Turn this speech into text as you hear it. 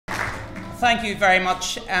Thank you very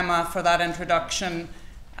much, Emma, for that introduction.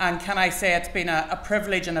 And can I say it's been a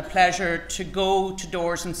privilege and a pleasure to go to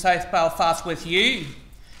doors in South Belfast with you,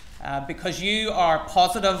 because you are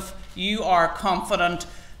positive, you are confident,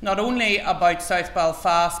 not only about South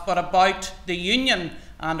Belfast, but about the Union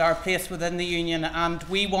and our place within the Union. And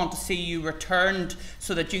we want to see you returned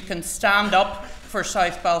so that you can stand up for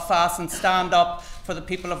South Belfast and stand up for the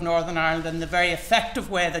people of Northern Ireland in the very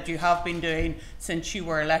effective way that you have been doing since you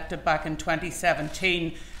were elected back in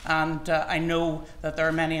 2017. And I know that there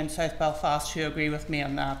are many in South Belfast who agree with me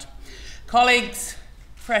on that. Colleagues,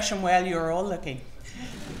 fresh and well you're all looking.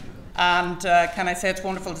 And can I say it's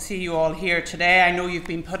wonderful to see you all here today. I know you've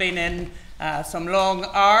been putting in some long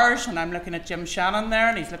hours, and I'm looking at Jim Shannon there,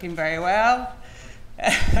 and he's looking very well.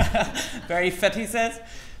 Very fit, he says.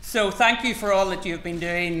 So thank you for all that you've been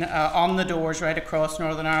doing on the doors right across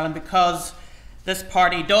Northern Ireland, because this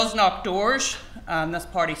party does knock doors, and this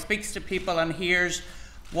party speaks to people and hears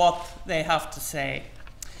what they have to say.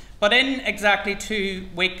 But in exactly 2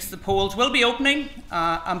 weeks, the polls will be opening,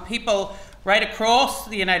 and people right across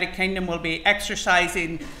the United Kingdom will be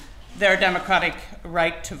exercising their democratic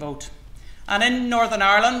right to vote. And in Northern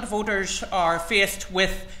Ireland, voters are faced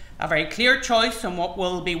with a very clear choice on what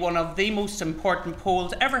will be one of the most important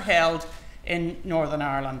polls ever held in Northern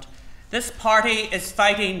Ireland. This party is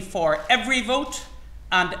fighting for every vote,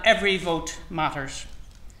 and every vote matters.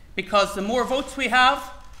 Because the more votes we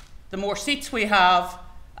have, the more seats we have,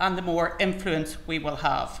 and the more influence we will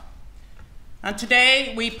have. And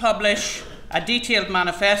today we publish a detailed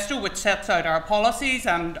manifesto which sets out our policies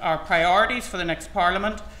and our priorities for the next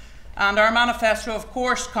Parliament. And our manifesto, of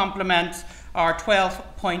course, complements our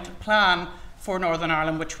 12-point plan for Northern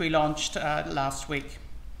Ireland, which we launched last week.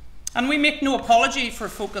 And we make no apology for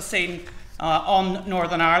focusing on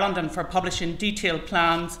Northern Ireland and for publishing detailed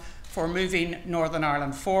plans for moving Northern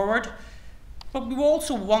Ireland forward. But we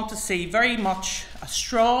also want to see very much a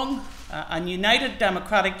strong and united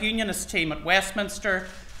democratic Unionist team at Westminster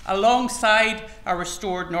alongside a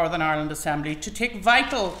restored Northern Ireland Assembly to take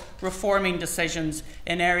vital reforming decisions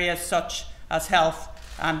in areas such as health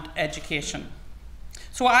and education.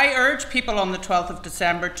 So I urge people on the 12th of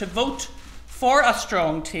December to vote for a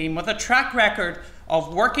strong team with a track record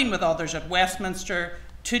of working with others at Westminster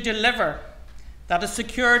to deliver, that has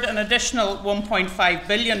secured an additional £1.5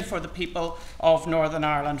 billion for the people of Northern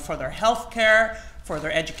Ireland, for their healthcare, for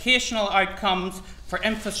their educational outcomes, for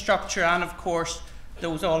infrastructure, and of course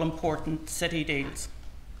those all-important city deals.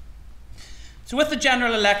 So with the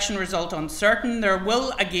general election result uncertain, there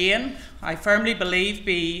will again, I firmly believe,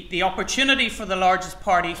 be the opportunity for the largest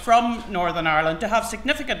party from Northern Ireland to have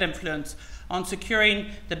significant influence on securing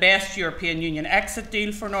the best European Union exit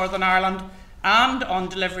deal for Northern Ireland and on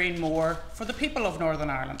delivering more for the people of Northern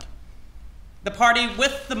Ireland. The party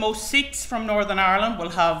with the most seats from Northern Ireland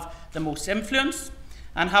will have the most influence,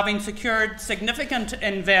 and having secured significant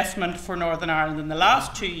investment for Northern Ireland in the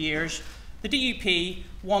last 2 years, the DUP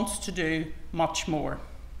wants to do much more.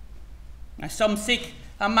 Now, some seek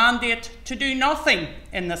a mandate to do nothing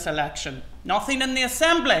in this election, nothing in the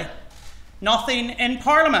Assembly, nothing in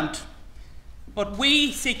Parliament. But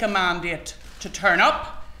we seek a mandate to turn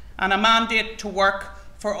up and a mandate to work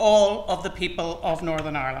for all of the people of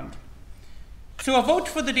Northern Ireland. So a vote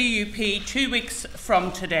for the DUP 2 weeks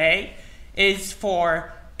from today is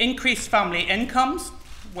for increased family incomes,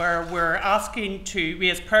 where we're asking to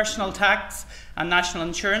raise personal tax and national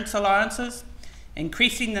insurance allowances,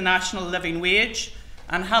 increasing the national living wage,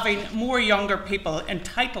 and having more younger people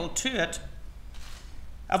entitled to it.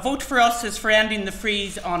 A vote for us is for ending the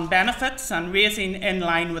freeze on benefits and raising in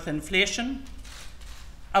line with inflation.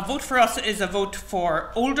 A vote for us is a vote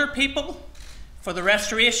for older people, for the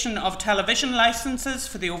restoration of television licences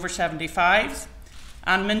for the over 75s,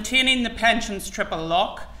 and maintaining the pensions triple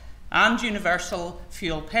lock and universal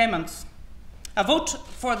fuel payments. A vote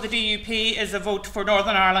for the DUP is a vote for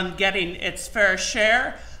Northern Ireland getting its fair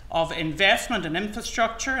share of investment in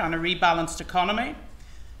infrastructure and a rebalanced economy,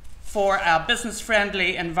 for a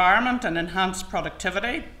business-friendly environment and enhanced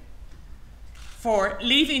productivity, for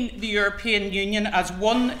leaving the European Union as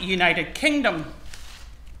one United Kingdom,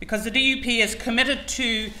 because the DUP is committed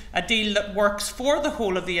to a deal that works for the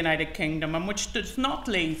whole of the United Kingdom and which does not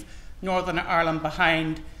leave Northern Ireland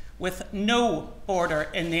behind, with no border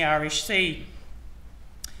in the Irish Sea.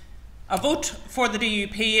 A vote for the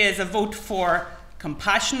DUP is a vote for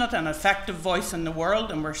compassionate and effective voice in the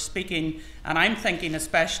world, and we're speaking, and I'm thinking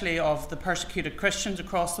especially of the persecuted Christians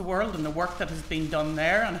across the world and the work that has been done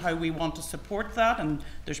there and how we want to support that, and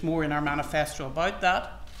there's more in our manifesto about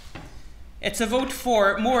that. It's a vote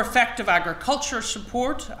for more effective agriculture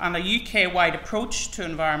support and a UK-wide approach to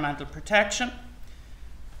environmental protection.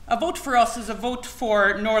 A vote for us is a vote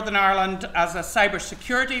for Northern Ireland as a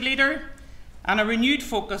cybersecurity leader and a renewed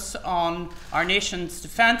focus on our nation's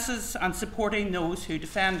defences and supporting those who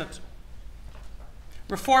defend it.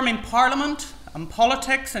 Reforming Parliament and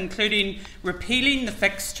politics, including repealing the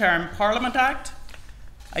Fixed Term Parliament Act,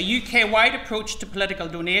 a UK-wide approach to political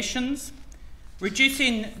donations,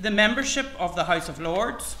 reducing the membership of the House of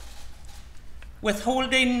Lords,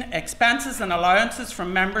 withholding expenses and allowances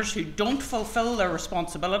from members who don't fulfil their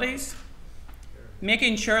responsibilities,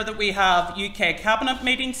 making sure that we have UK Cabinet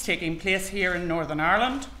meetings taking place here in Northern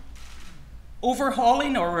Ireland,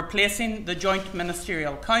 overhauling or replacing the Joint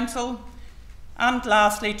Ministerial Council, and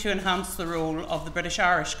lastly, to enhance the role of the British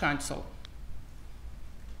Irish Council.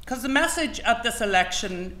 Because the message at this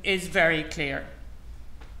election is very clear.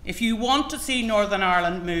 If you want to see Northern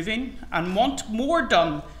Ireland moving and want more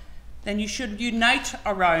done, then you should unite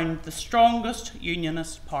around the strongest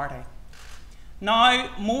Unionist party. Now,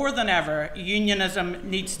 more than ever, unionism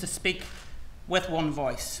needs to speak with one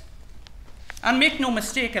voice. And make no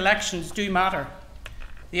mistake, elections do matter.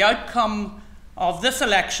 The outcome of this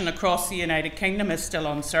election across the United Kingdom is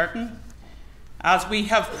still uncertain. As we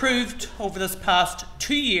have proved over this past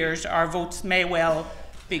 2 years, our votes may well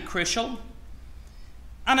be crucial.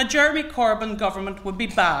 And a Jeremy Corbyn government would be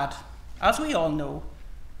bad, as we all know,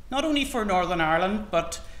 not only for Northern Ireland,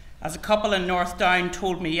 but as a couple in North Down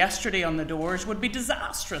told me yesterday on the doors, would be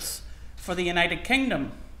disastrous for the United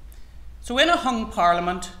Kingdom. So in a hung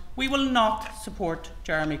Parliament, we will not support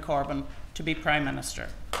Jeremy Corbyn to be Prime Minister.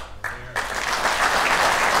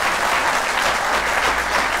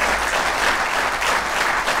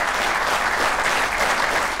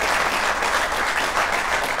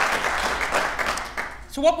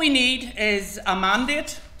 So what we need is a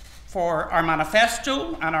mandate for our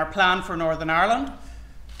manifesto and our plan for Northern Ireland,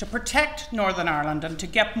 to protect Northern Ireland and to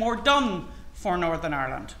get more done for Northern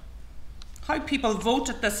Ireland. How people vote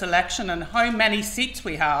at this election and how many seats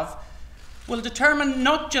we have will determine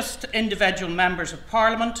not just individual members of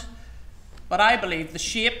Parliament, but I believe the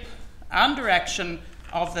shape and direction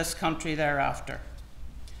of this country thereafter.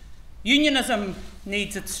 Unionism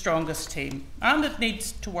needs its strongest team, and it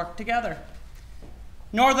needs to work together.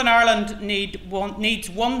 Northern Ireland needs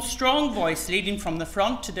one strong voice leading from the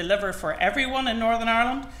front to deliver for everyone in Northern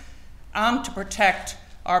Ireland and to protect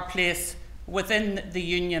our place within the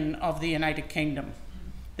Union of the United Kingdom.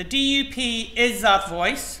 The DUP is that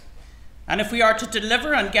voice, and if we are to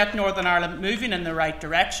deliver and get Northern Ireland moving in the right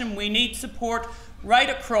direction, we need support right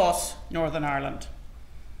across Northern Ireland.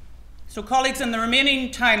 So colleagues, in the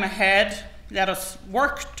remaining time ahead, let us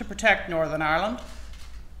work to protect Northern Ireland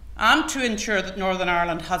and to ensure that Northern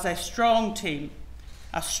Ireland has a strong team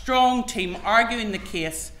arguing the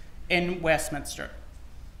case in Westminster.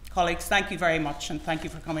 Colleagues, thank you very much, and thank you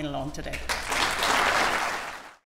for coming along today.